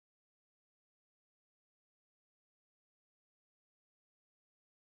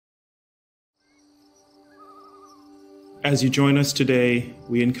As you join us today,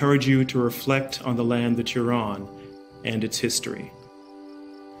 we encourage you to reflect on the land that you're on and its history.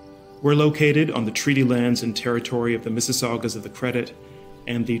 We're located on the treaty lands and territory of the Mississaugas of the Credit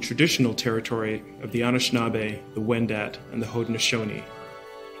and the traditional territory of the Anishinaabe, the Wendat, and the Haudenosaunee.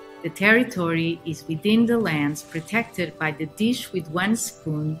 The territory is within the lands protected by the Dish with One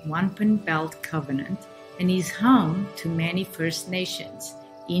Spoon, One Pen Belt Covenant and is home to many First Nations,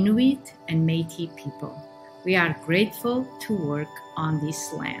 Inuit, and Métis people. We are grateful to work on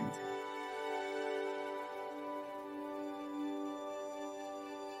this land.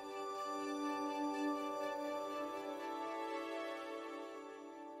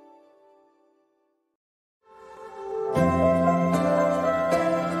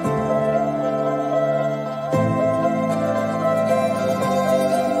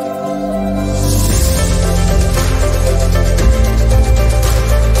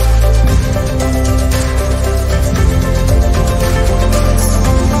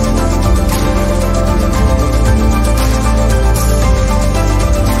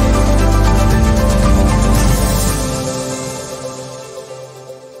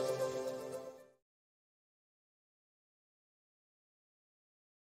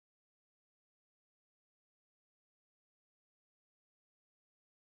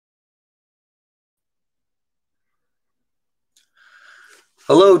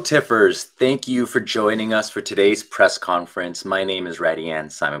 Hello, TIFFers. Thank you for joining us for today's press conference. My name is Radianne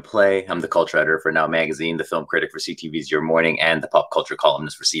Simon Play. I'm the culture editor for Now Magazine, the film critic for CTV's Your Morning, and the pop culture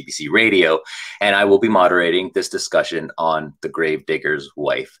columnist for CBC Radio. And I will be moderating this discussion on The Gravedigger's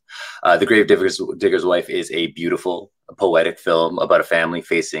Wife. The Gravedigger's Wife is a beautiful, poetic film about a family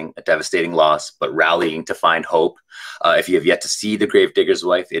facing a devastating loss, but rallying to find hope. If you have yet to see The Gravedigger's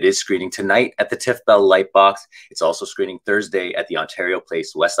Wife, it is screening tonight at the TIFF Bell Lightbox. It's also screening Thursday at the Ontario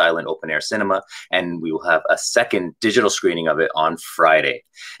Place West Island Open Air Cinema, and we will have a second digital screening of it on Friday.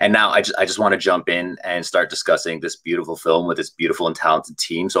 And now I just want to jump in and start discussing this beautiful film with its beautiful and talented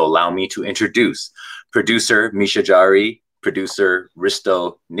team. So allow me to introduce producer Misha Jari, producer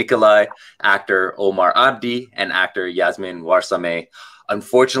Risto Nikolai, actor Omar Abdi, and actor Yasmin Warsame.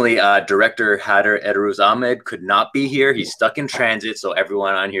 Unfortunately, director Khadar Ayderus Ahmed could not be here. He's stuck in transit, so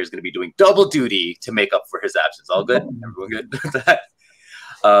everyone on here is going to be doing double duty to make up for his absence. All good? Everyone good with that?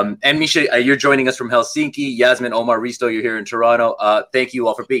 And Misha, you're joining us from Helsinki. Yasmin, Omar, Risto, you're here in Toronto. Thank you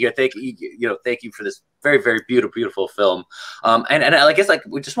all for being here. Thank you for this very, very beautiful film. And I guess like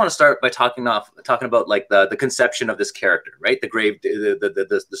we just want to start by talking about like the conception of this character, right?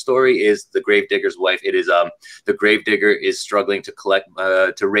 The story is the Gravedigger's Wife. It is the gravedigger is struggling to collect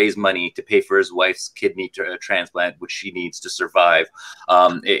to raise money to pay for his wife's kidney transplant, which she needs to survive.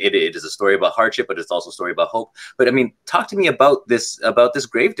 It is a story about hardship, but it's also a story about hope. But I mean, talk to me about this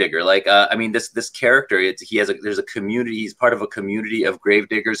gravedigger. Like I mean, this character, there's a community. He's part of a community of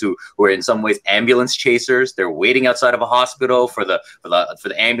gravediggers who are in some ways ambulance chasers. They're waiting outside of a hospital for the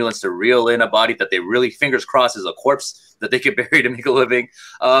ambulance to reel in a body that they really, fingers crossed, is a corpse that they could bury to make a living.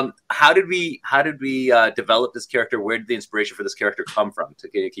 How did we develop this character? Where did the inspiration for this character come from? Can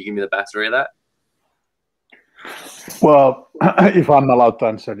you give me the backstory of that? Well, if I'm allowed to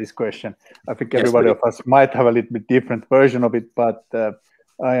answer this question, I think everybody of us might have a little bit different version of it, but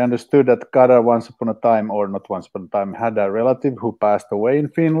I understood that Khadar once upon a time, or not once upon a time, had a relative who passed away in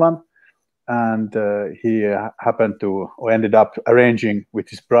Finland. And he happened to, or ended up arranging with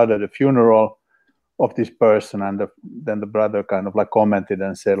his brother the funeral of this person. And then the brother kind of like commented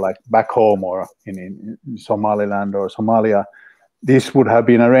and said, like, back home or in Somaliland or Somalia, this would have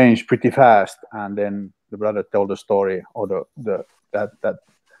been arranged pretty fast. And then the brother told the story, or that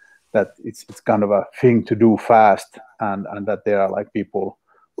it's kind of a thing to do fast, and that there are like people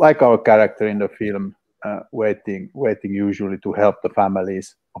like our character in the film waiting usually to help the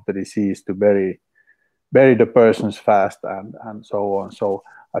families of the deceased to bury the persons fast and so on. So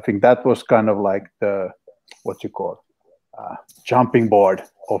I think that was kind of like the jumping board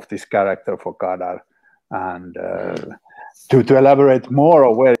of this character for Khadar. And to elaborate more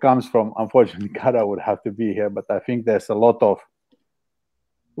on where it comes from, unfortunately Khadar would have to be here, but I think there's a lot of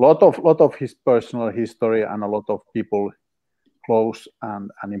his personal history and a lot of people close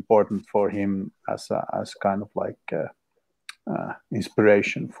and important for him as kind of like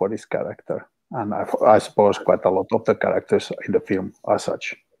inspiration for this character, and I suppose quite a lot of the characters in the film are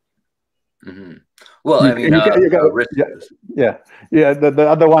such. Mm-hmm. Well, I mean, the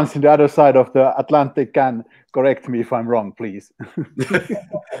other ones in the other side of the Atlantic can correct me if I'm wrong, please.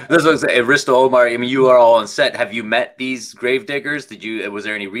 This was Risto, Omar. I mean, you are all on set. Have you met these gravediggers? Was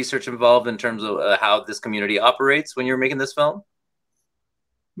there any research involved in terms of how this community operates when you were making this film?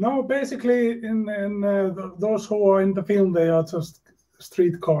 No, basically, those who are in the film, they are just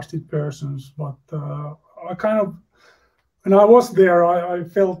street-casted persons. But I kind of, when I was there, I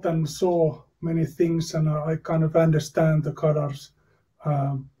felt and saw many things, and I kind of understand the Khadar's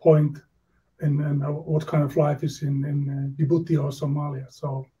point and what kind of life is in Djibouti or Somalia.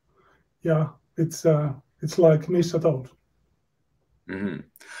 So, yeah, it's like Misha told. Mm-hmm.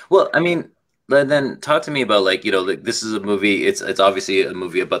 Well, I mean, then talk to me about, like, you know, like, this is a movie. It's obviously a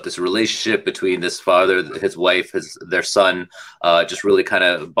movie about this relationship between this father, his wife, their son, just really kind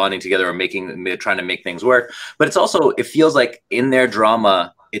of bonding together or trying to make things work. But it's also, it feels like in their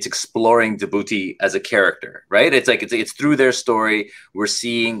drama, it's exploring Djibouti as a character, right? It's like it's through their story. We're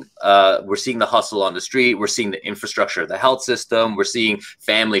seeing the hustle on the street. We're seeing the infrastructure of the health system. We're seeing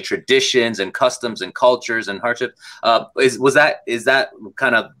family traditions and customs and cultures and hardship. Was that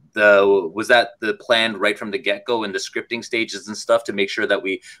the plan right from the get-go in the scripting stages and stuff, to make sure that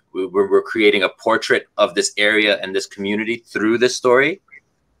we're creating a portrait of this area and this community through this story?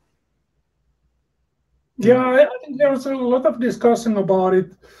 Yeah, I think there was a lot of discussion about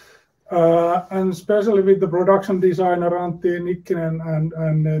it, and especially with the production designer Antti Nikkinen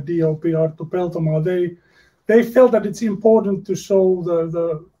and DOP Arttu Peltomaa. They felt that it's important to show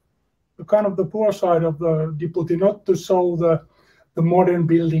the kind of the poor side of the Djibouti, not to show the modern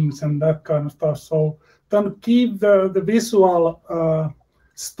buildings and that kind of stuff. So then keep the visual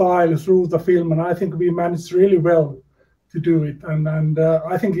style through the film, and I think we managed really well to do it. And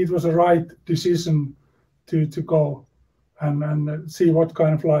I think it was a right decision to go and see what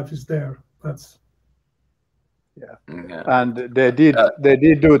kind of life is there. That's And they did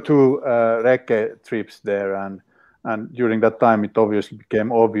do 2 recce trips there, and during that time it obviously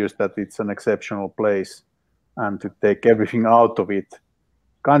became obvious that it's an exceptional place, and to take everything out of it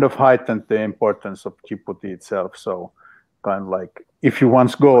kind of heightened the importance of Djibouti itself. So kind of like, if you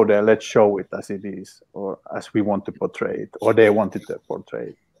once go there, let's show it as it is, or as we want to portray it, or they wanted to portray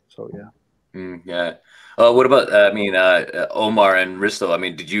it. So yeah. Yeah. What about, Omar and Risto? I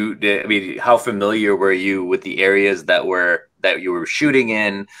mean, how familiar were you with the areas that you were shooting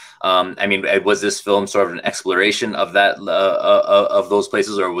in? I mean, was this film sort of an exploration of of those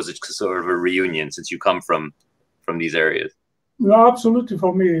places, or was it sort of a reunion since you come from these areas? No, absolutely.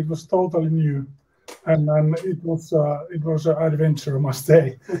 For me, it was totally new, and it was an adventure, I must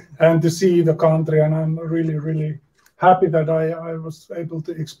say, and to see the country, and I'm really, really happy that I was able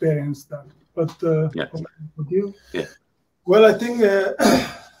to experience that. But with you? Yeah. Well, I think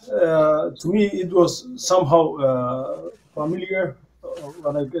to me it was somehow familiar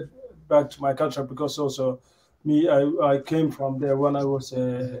when I get back to my culture, because also I came from there when I was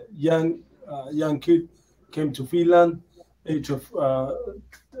a young kid, came to Finland, age of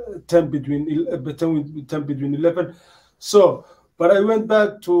 10 between 11. So, but I went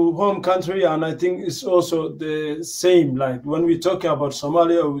back to home country, and I think it's also the same. Like when we talk about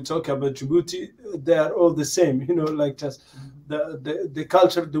Somalia or we talk about Djibouti, they are all the same. You know, like just the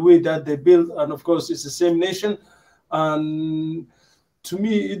culture, the way that they build, and of course it's the same nation. And to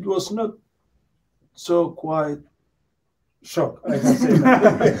me, it was not so quite shock, I can say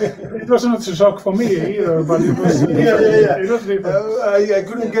that. It was not a shock for me either, but it was it was different. I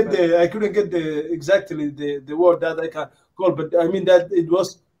couldn't get the exactly the word that I can call, but I mean that it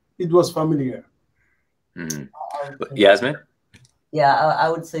was familiar. Yasmin? Yeah, I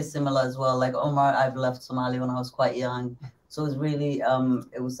would say similar as well. Like Omar, I've left Somalia when I was quite young, so it was really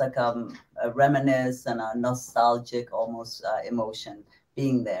it was like a reminisce and a nostalgic almost emotion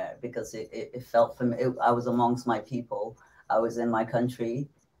being there, because it felt familiar. I was amongst my people. I was in my country.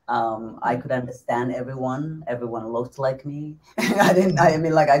 I could understand everyone. Everyone looked like me. I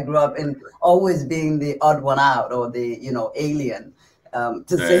mean, like, I grew up in always being the odd one out, or the, alien,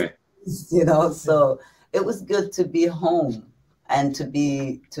 to say, so it was good to be home and to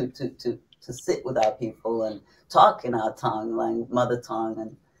be, to sit with our people and talk in our tongue, like mother tongue,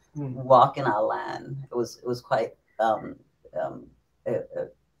 and walk in our land. It was quite a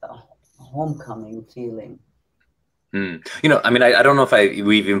homecoming feeling. I mean, I don't know if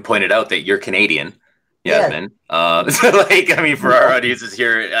we've even pointed out that you're Canadian, Yasmin. Yes. So, like, I mean, for our audiences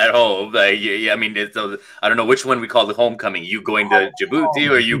here at home, like, I mean, I don't know which one we call the homecoming. You going to Djibouti,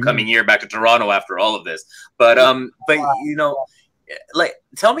 or you coming here back to Toronto after all of this? But like,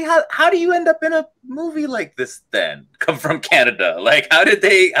 tell me, how do you end up in a movie like this then? Come from Canada, like, how did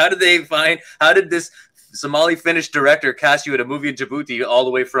this Somali Finnish director cast you in a movie in Djibouti all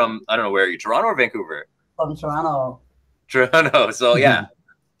the way from, I don't know, where are you, Toronto or Vancouver? From Toronto. So yeah.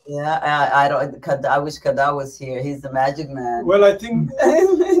 Yeah, I wish Khadar was here. He's the magic man. Well, I think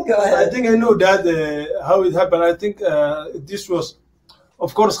Go ahead. I think I know that how it happened. I think this was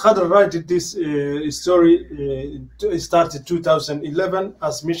of course, Khadar wrote this story. It started 2011,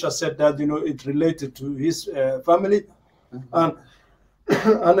 as Misha said that it related to his family, and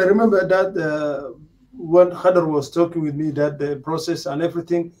and I remember that when Khadar was talking with me, that the process and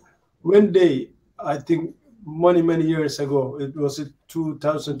everything. One day, I think many years ago, it was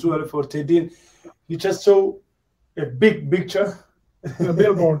 2012 or 13. He just saw a big picture. A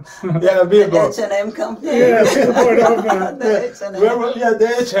billboard. Yeah, a billboard. The H&M company. Yeah, billboard of the H&M. Yeah, the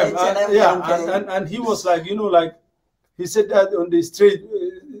H&M. H&M and he was like, like he said that on the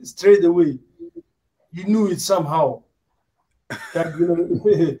straight away. He knew it somehow.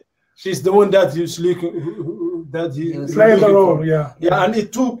 That she's the one that he's looking. That he played the role. Yeah. Yeah, and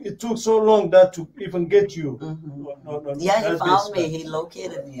it took so long that to even get you. Yeah, he found me. He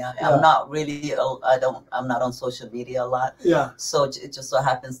located me. I'm not really. I'm not on social media a lot. Yeah. So it just so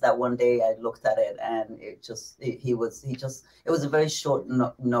happens that one day I looked at it and it was a very short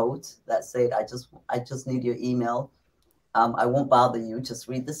note that said, I just need your email. I won't bother you. Just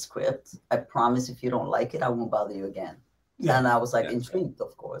read the script. I promise if you don't like it, I won't bother you again. Yeah. And I was like intrigued,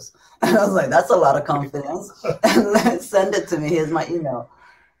 of course. And I was like, that's a lot of confidence. And send it to me. Here's my email.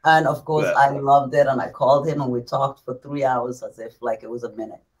 And of course, I loved it. And I called him and we talked for 3 hours as if like it was a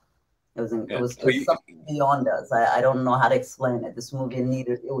minute. It was something beyond us. I don't know how to explain it. This movie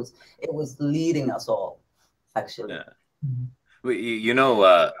it was leading us all, actually. Yeah.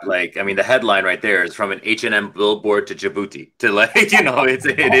 Like, I mean, the headline right there is from an H&M billboard to Djibouti to like,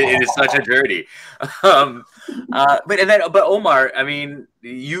 it is such a journey. But Omar, I mean, do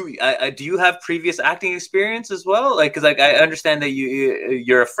you have previous acting experience as well? Like, because like I understand that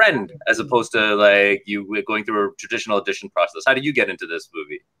you're a friend as opposed to like you going through a traditional audition process. How did you get into this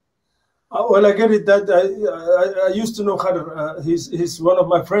movie? Well, I get it that I used to know Khadar. He's one of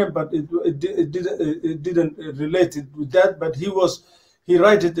my friends, but it didn't relate it with that. But he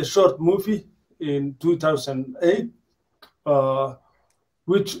wrote a short movie in 2008,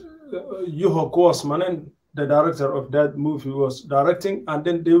 which Juho Kuosmanen, the director of that movie, was directing, and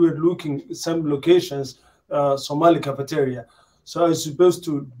then they were looking some locations, Somali cafeteria. So I was supposed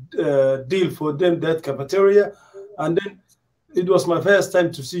to deal for them that cafeteria, and then. It was my first time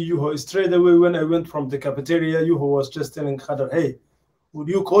to see Juho. Straight away when I went from the cafeteria, Juho was just telling Khadar, hey, would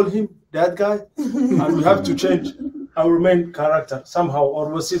you call him that guy? And we have to change our main character somehow. Or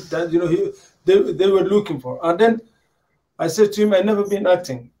was it that, they were looking for. And then I said to him, I've never been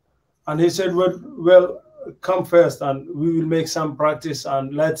acting. And he said, well, come first and we will make some practice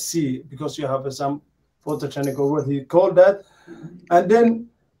and let's see, because you have some photogenic or what he called that. And then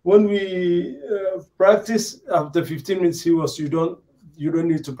when we practice, after 15 minutes, he was, you don't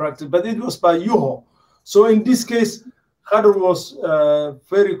need to practice, but it was by Juho. So in this case, Khadar was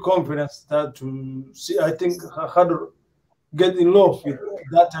very confident that to see, I think Khadar get in love with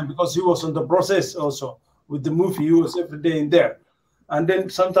that time because he was on the process also with the movie. He was every day in there. And then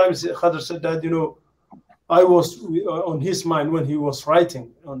sometimes Khadar said that, I was on his mind when he was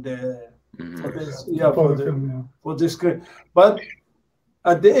writing on the, for the screen. But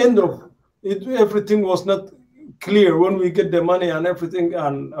at the end of it, everything was not clear when we get the money and everything.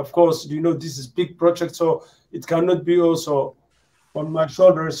 And of course, this is big project, so it cannot be also on my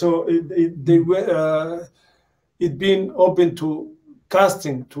shoulder. So it been open to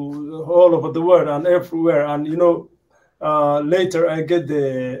casting to all over the world and everywhere. And later I get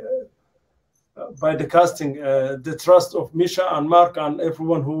by the casting the trust of Misha and Mark and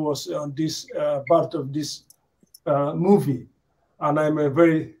everyone who was on this part of this movie. And I'm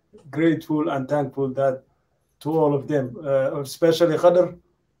very grateful and thankful that to all of them, especially Khadar,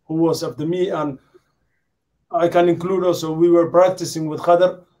 who was after me. And I can include also, we were practicing with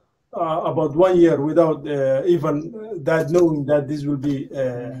Khadar about 1 year without even that knowing that this will be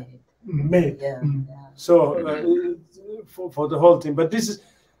made. Yeah. So for the whole team. But this is,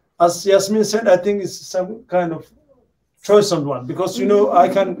 as Yasmin said, I think it's some kind of chosen one because, I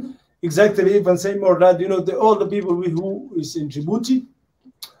can exactly even say more that, all the people who is in Djibouti,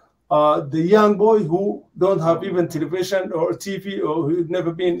 the young boy who don't have even television or TV or who've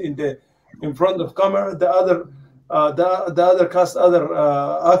never been in front of camera, the other cast, other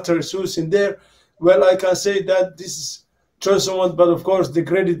actors who's in there. Well, I can say that this is chosen one, but of course the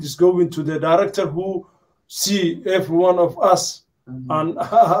credit is going to the director who see every one of us and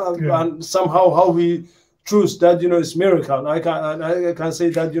somehow how he choose that, it's miracle. I can say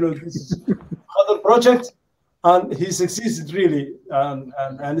that, this is other project. And he succeeded really, and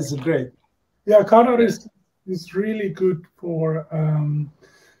it's great. Yeah, Khadar is really good for.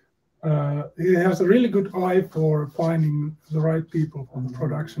 He has a really good eye for finding the right people for the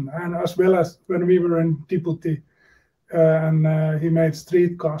production, and as well as when we were in Djibouti, and he made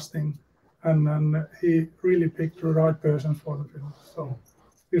street casting, and he really picked the right person for the film. So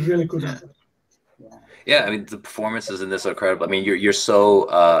he's really good at it. Yeah, I mean the performances in this are incredible. I mean you're so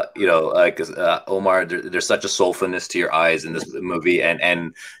you know, like Omar, there's such a soulfulness to your eyes in this movie,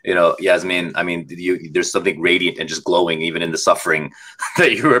 and you know, Yasmin, I mean there's something radiant and just glowing even in the suffering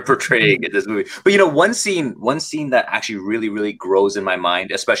that you were portraying in this movie. But you know, one scene that actually really grows in my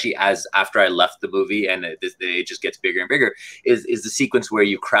mind, especially as after I left the movie and it just gets bigger and bigger, is the sequence where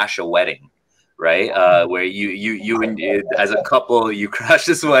you crash a wedding. Right, where you and as a couple you crash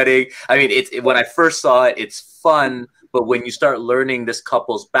this wedding. I mean, when I first saw it, it's fun, but when you start learning this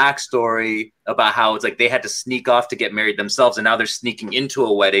couple's backstory about how it's like they had to sneak off to get married themselves, and now they're sneaking into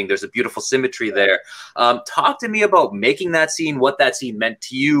a wedding, there's a beautiful symmetry there. Talk to me about making that scene, what that scene meant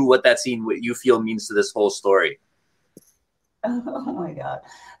to you, what you feel means to this whole story. Oh my God,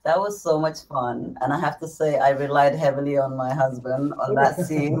 that was so much fun, and I have to say I relied heavily on my husband on that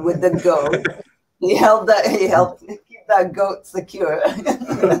scene with the goat. He helped keep that goat secure.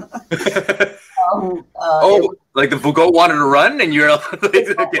 Like the goat wanted to run, and you're like,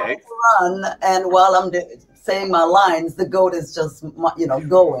 okay. Run, and while I'm saying my lines, the goat is just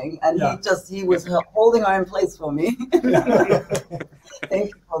going, and he was holding her in place for me. Thank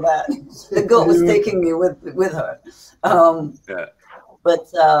you for that. The goat was taking me with her. But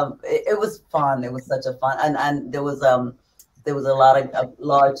it was fun. It was such a fun, and there was a lot of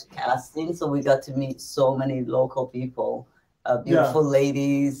large casting, so we got to meet so many local people, beautiful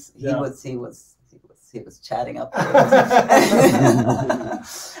ladies. He was chatting up there.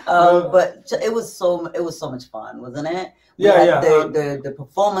 But it was so much fun, wasn't it? The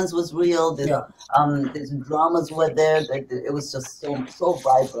performance was real. The dramas were there. It was just so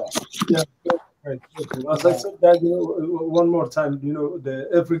vibrant. Yeah. Right. As I said that, one more time,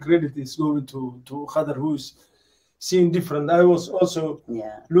 every credit is going to Khadar, who's seeing different. I was also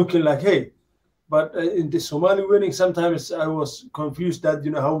looking like, hey, but in the Somali wedding, sometimes I was confused that,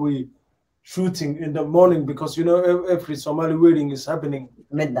 how we shooting in the morning, because, every Somali wedding is happening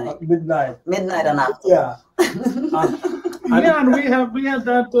midnight and after. Yeah. And we had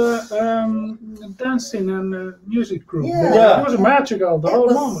that dancing and music group. Yeah. It was magical, the whole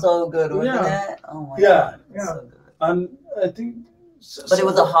moment. It was so good, wasn't it? Oh my God. Yeah. So good. And I think... But it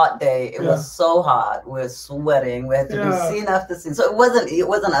was a hot day. It was so hot. We were sweating. We had to do scene after scene. So it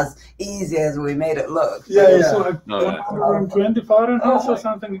wasn't as easy as we made it look. So like 120 Fahrenheit or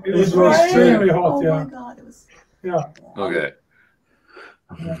something. It was extremely hot. Oh my God, it was. Okay.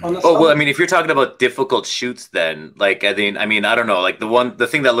 Oh well, I mean, if you're talking about difficult shoots, then like I mean, I don't know. Like the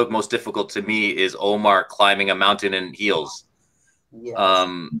thing that looked most difficult to me is Omar climbing a mountain in heels. Yes.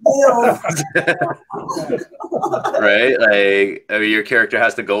 Right, like I mean, your character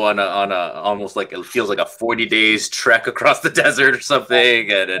has to go on a almost like it feels like a 40 days trek across the desert or something,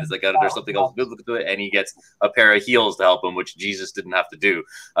 and it's like there's something else biblical to it, and he gets a pair of heels to help him, which Jesus didn't have to do.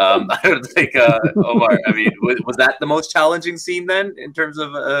 I don't think Omar, I mean, was that the most challenging scene then in terms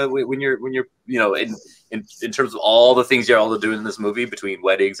of when you're in terms of all the things you're all doing in this movie between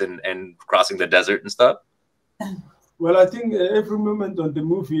weddings and crossing the desert and stuff? Well, I think every moment on the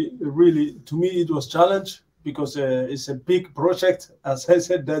movie, really, to me, it was challenge, because it's a big project. As I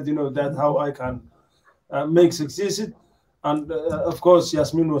said, that how I can make succeed. And of course,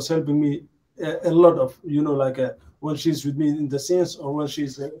 Yasmin was helping me a lot of, when she's with me in the scenes, or when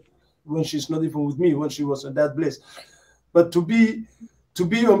she's not even with me, when she was in that place. But to be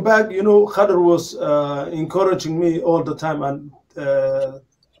on back, Khadar was encouraging me all the time, and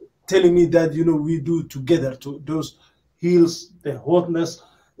telling me that, we do together to those heels, the hotness,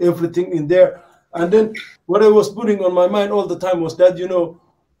 everything in there. And then what I was putting on my mind all the time was that,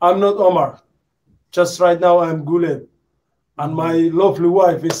 I'm not Omar. Just right now I'm Guled, and my lovely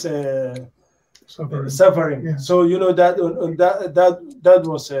wife is suffering. Yeah. So, that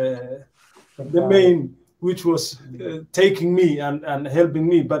was the main, which was taking me and helping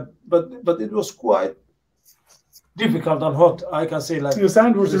me. But it was quite difficult and hot, I can say. Like the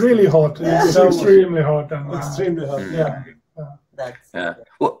sand was really hot. Yeah. It was extremely hot. And, extremely hot.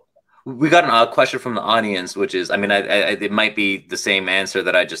 Well, we got a question from the audience, which is, I mean, it might be the same answer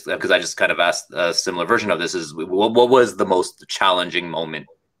that I just, because I just kind of asked a similar version of this, is what was the most challenging moment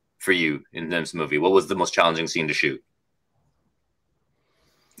for you in this movie? What was the most challenging scene to shoot?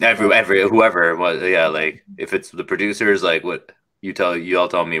 Whoever it was, like if it's the producers, like what you all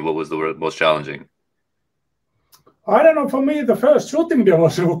tell me what was the most challenging. I don't know. For me, the first shooting day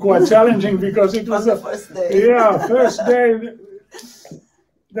was quite challenging, because it was the first day. Yeah, first day.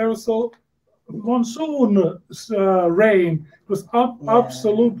 There was a monsoon rain. It was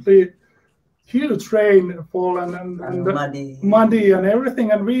absolutely huge rainfall and muddy and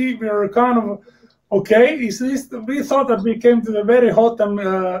everything, and we were kind of, okay, is this? We thought that we came to the very hot and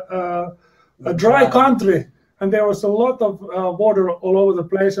a dry country, and there was a lot of water all over the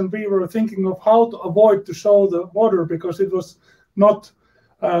place, and we were thinking of how to avoid to show the water because it was not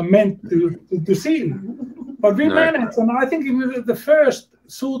meant to see. But we managed, and I think in the first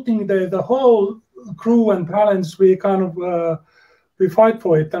shooting day, the whole crew and talents, we kind of we fight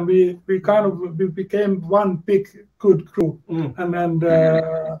for it, and we became one big good crew, and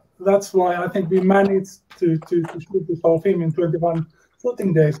that's why I think we managed to shoot this whole film in 21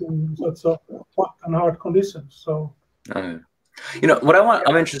 shooting days in such a hot and hard conditions. So, you know what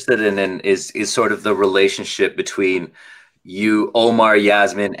I'm interested in is sort of the relationship between you, Omar,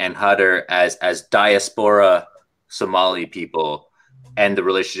 Yasmin, and Khadar as diaspora Somali people, and the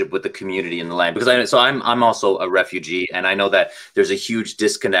relationship with the community in the land. Because I'm also a refugee, and I know that there's a huge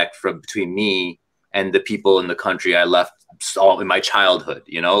disconnect between me and the people in the country I left all in my childhood.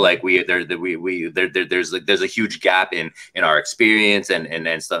 You know, like there's a huge gap in our experience and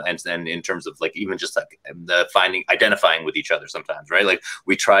in terms of like even just like identifying with each other sometimes, right? Like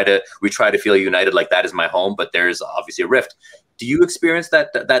we try to feel united, like that is my home, but there's obviously a rift. Do you experience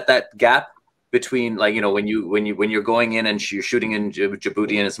that gap between, like, you know, when you're going in and you're shooting in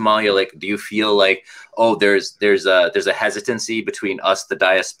Djibouti and Somalia, like, do you feel like, oh, there's a hesitancy between us, the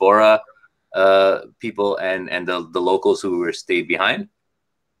diaspora people, and the locals who were stayed behind?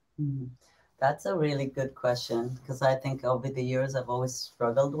 That's a really good question, because I think over the years I've always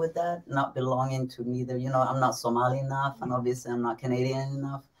struggled with that, not belonging to neither. You know, I'm not Somali enough, and obviously I'm not Canadian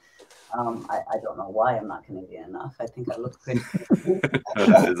enough. I don't know why I'm not Canadian enough. I think I look pretty.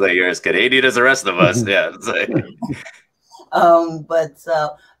 It's like you're as Canadian as the rest of us. Yeah. It's like... but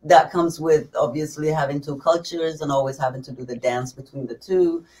that comes with obviously having two cultures and always having to do the dance between the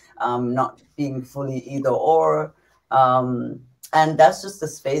two, not being fully either or. And that's just the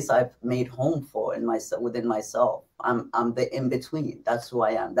space I've made home for within myself. I'm the in between. That's who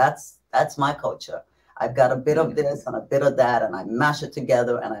I am. That's my culture. I've got a bit of this and a bit of that, and I mash it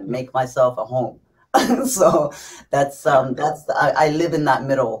together and I make myself a home. So I live in that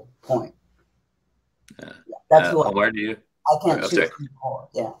middle point. Yeah. That's who Omar, do you? I can't choose anymore.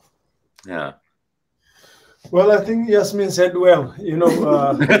 Yeah. Yeah. Well, I think Yasmin said well. You know.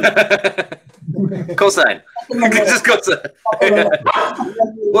 Cosign. Just cosign.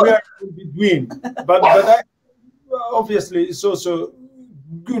 We are in between, but obviously it's also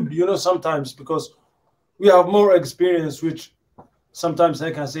good, you know, sometimes because we have more experience, which sometimes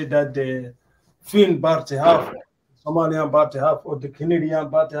I can say that the Finn party have, Somalian party have, or the Canadian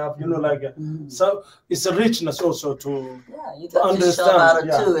party have, you know, like so it's a richness also to you got understand. To show out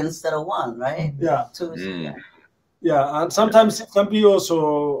of two instead of one, right? Yeah. Two. Yeah, and sometimes it can be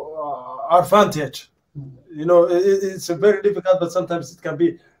also advantage. You know, it's a very difficult, but sometimes it can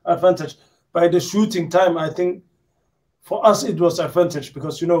be advantage. By the shooting time, I think for us it was advantage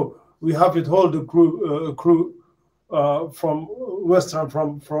because, you know, we have it all the crew from Western,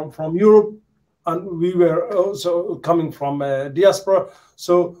 from Europe, and we were also coming from diaspora,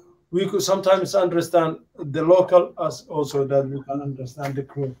 so we could sometimes understand the local as also that we can understand the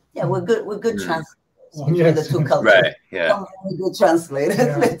crew. Yeah, we're good translators between the two cultures. Right. Yeah. We're good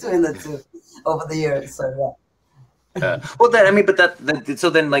translators between the two over the years. So well, then I mean, but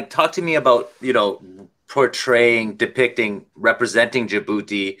so then, like, talk to me about, you know, portraying, depicting, representing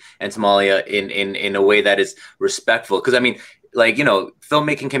Djibouti and Somalia in a way that is respectful. Because I mean, like, you know,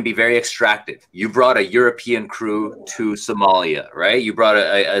 filmmaking can be very extractive. You brought a European crew to Somalia, right? You brought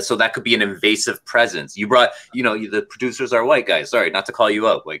so that could be an invasive presence. You brought, you know, the producers are white guys. Sorry, not to call you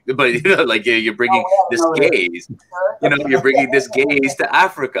out, like, but you know, like you're bringing this gaze. You know, you're bringing this gaze to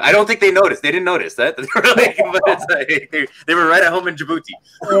Africa. I don't think they noticed. They didn't notice that. But it's like, they were right at home in Djibouti.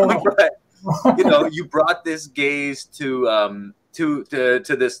 But, you know, you brought this gaze to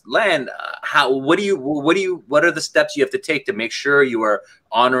this land. What are the steps you have to take to make sure you are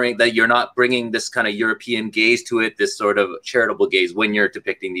honoring that you're not bringing this kind of European gaze to it, this sort of charitable gaze when you're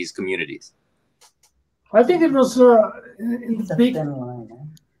depicting these communities? I think it was big.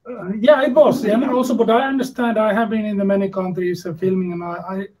 Yeah, it was, and also, but I understand. I have been in the many countries filming, and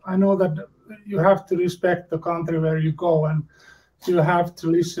I know that you have to respect the country where you go, and you have to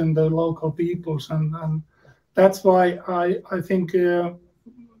listen to the local peoples, and that's why I think the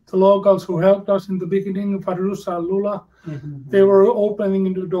locals who helped us in the beginning, Farusa, Lula, they were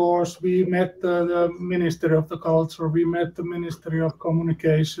opening the doors. We met the Ministry of the Culture, we met the Ministry of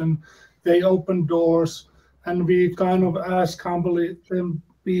Communication. They opened doors, and we kind of asked humbly them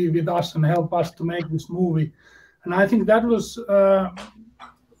be with us and help us to make this movie. And I think that was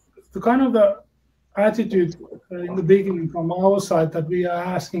kind of the attitude in the beginning from our side that we are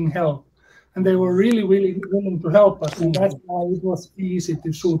asking help, and they were really willing to help us, and that's why it was easy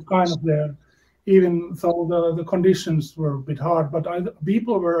to shoot kind of there, even though the conditions were a bit hard. But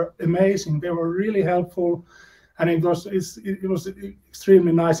people were amazing. They were really helpful, and it was an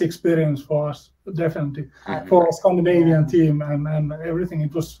extremely nice experience for us, definitely, for a Scandinavian team and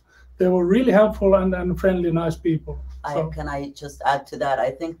everything. They were really helpful and friendly, nice people. Can I just add to that?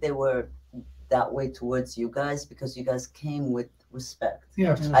 I think they were that way towards you guys because you guys came with respect.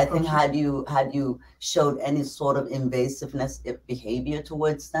 Yes. I think had you showed any sort of invasiveness behavior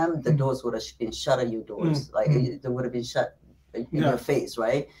towards them, the doors would have been shut on your doors. Like they would have been shut in your face,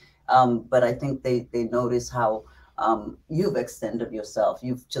 right? But I think they noticed how you've extended yourself.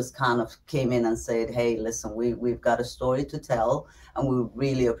 You've just kind of came in and said, hey, listen, we've got a story to tell, and we would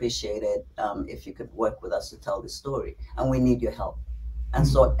really appreciate it if you could work with us to tell this story, and we need your help. And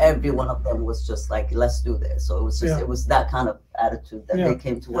so every one of them was just like, let's do this. So it was just, it was that kind of attitude that they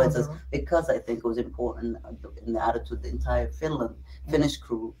came towards us, because I think it was important in the attitude the entire Finnish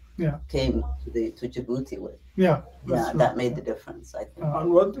crew came to Djibouti with. That made the difference, I think.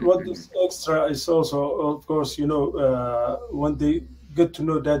 And what is extra is also, of course, you know, when they get to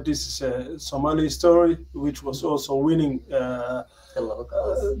know that this is a Somali story, which was also winning the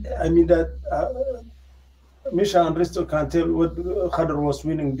locals. I mean that Misha and Risto can tell what Khadar was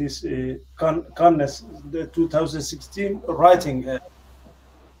winning this Cannes, the 2016 writing.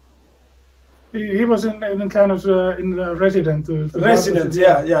 He was in kind of in the resident. Resident,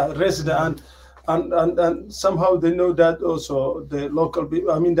 resident, and somehow they know that also the local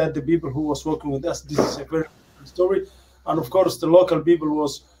people. I mean that the people who was working with us. This is a very good story, and of course the local people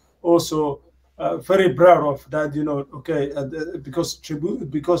was also very proud of that. You know, okay, because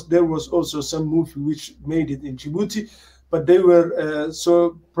there was also some movie which made it in Djibouti, but they were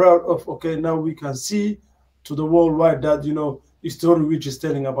so proud of. Okay, now we can see to the worldwide that, you know, a story which is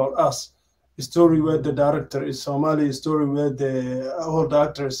telling about us. A story where the director is Somali, a story where all the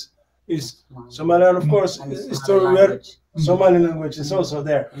actors is Somali, and of course a story where Somali language is also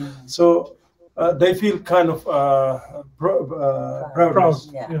there. So they feel kind of proud.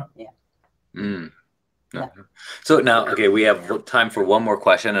 So now, okay, we have time for one more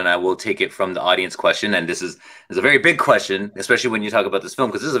question, and I will take it from the audience question. And this is a very big question, especially when you talk about this film,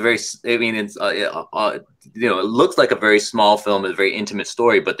 because this is a very, I mean, it's you know, it looks like a very small film, a very intimate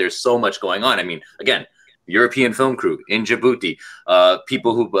story, but there's so much going on. I mean, again, European film crew in Djibouti, a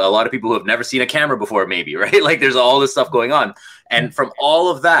lot of people who have never seen a camera before, maybe, right? Like there's all this stuff going on, and from all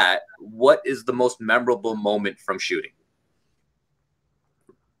of that, what is the most memorable moment from shooting?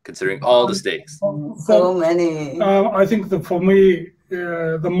 Considering all the stakes. So many. I think for me,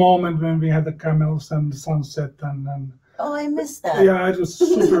 the moment when we had the camels and the sunset and oh, I missed that. Yeah, it was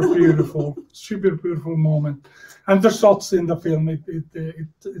super beautiful, super beautiful moment. And the shots in the film,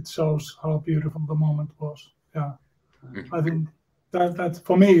 it shows how beautiful the moment was. Yeah, I think that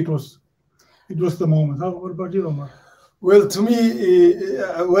for me it was the moment. What about you, Omar? Well, to me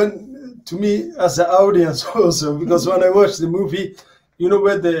as an audience also, because when I watched the movie, you know,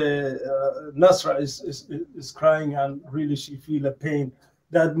 where the Nasra is crying and really she feel a pain.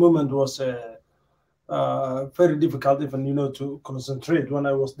 That moment was very difficult even, you know, to concentrate when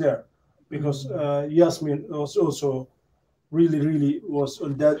I was there, because Yasmin was also really was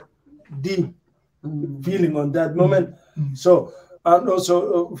on that deep feeling on that moment. So, and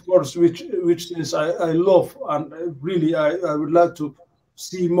also of course, which things I love and really I would like to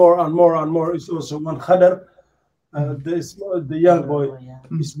see more and more and more is also when Khadar. The young boy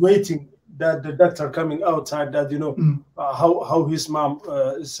is waiting that the doctor coming outside, that, you know, how his mom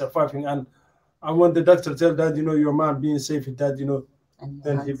is surviving, and when the doctor tell that, you know, your mom being safe, that, you know, and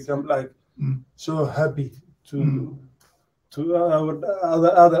then he become like so happy to our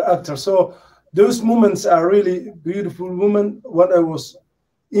other actors. So those moments are really beautiful moments. When I was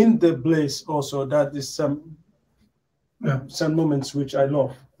in the place also, that is some moments which I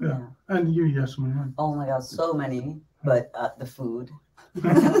love. Yeah. And you, Yasmin? Oh my God, so many. But the food,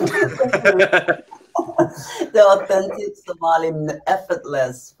 the authentic Somali,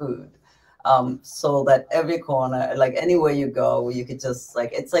 effortless food. So that every corner, like anywhere you go, you could just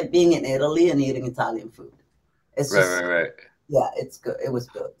like, it's like being in Italy and eating Italian food. It's just, right. Yeah, it's good. It was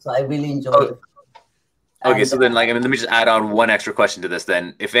good. So I really enjoyed it. Okay, so then, like, I mean, let me just add on one extra question to this.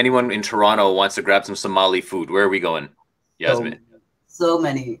 Then, if anyone in Toronto wants to grab some Somali food, where are we going, Yasmin? So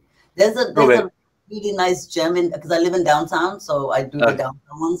many. There's a really nice gem because I live in downtown, so I do the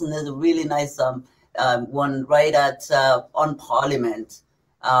downtown ones, and there's a really nice one right at on Parliament.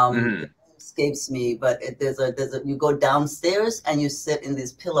 escapes me, but there's a you go downstairs and you sit in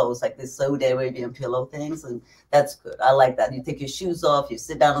these pillows, like these Saudi Arabian pillow things, and that's good. I like that. You take your shoes off, you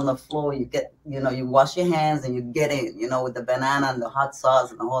sit down on the floor, you get, you wash your hands and you get in, with the banana and the hot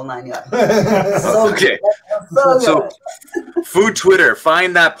sauce and the whole 9 yards. Okay. So food Twitter,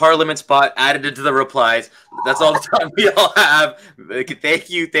 find that Parliament spot, add it to the replies. That's all the time we all have.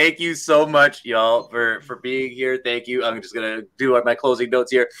 Thank you so much, y'all, for being here. Thank you. I'm just gonna do my closing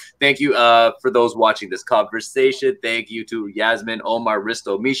notes here. Thank you for those watching this conversation. Thank you to Yasmin, Omar,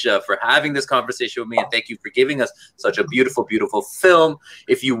 Risto, Misha for having this conversation with me, and thank you for giving us such a beautiful, beautiful film.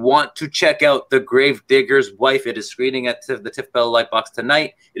 If you want to check out The Gravedigger's Wife, it is screening at the TIFF Bell Lightbox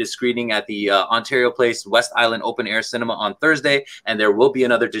tonight. It is screening at the Ontario Place West Island Open Air Cinema on Thursday, and there will be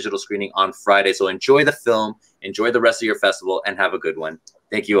another digital screening on Friday. So enjoy the film, enjoy the rest of your festival, and have a good one.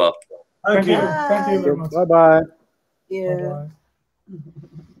 Thank you all. Thank you. Thank you very much. Bye-bye. Yeah.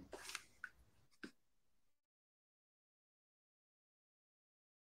 Bye-bye.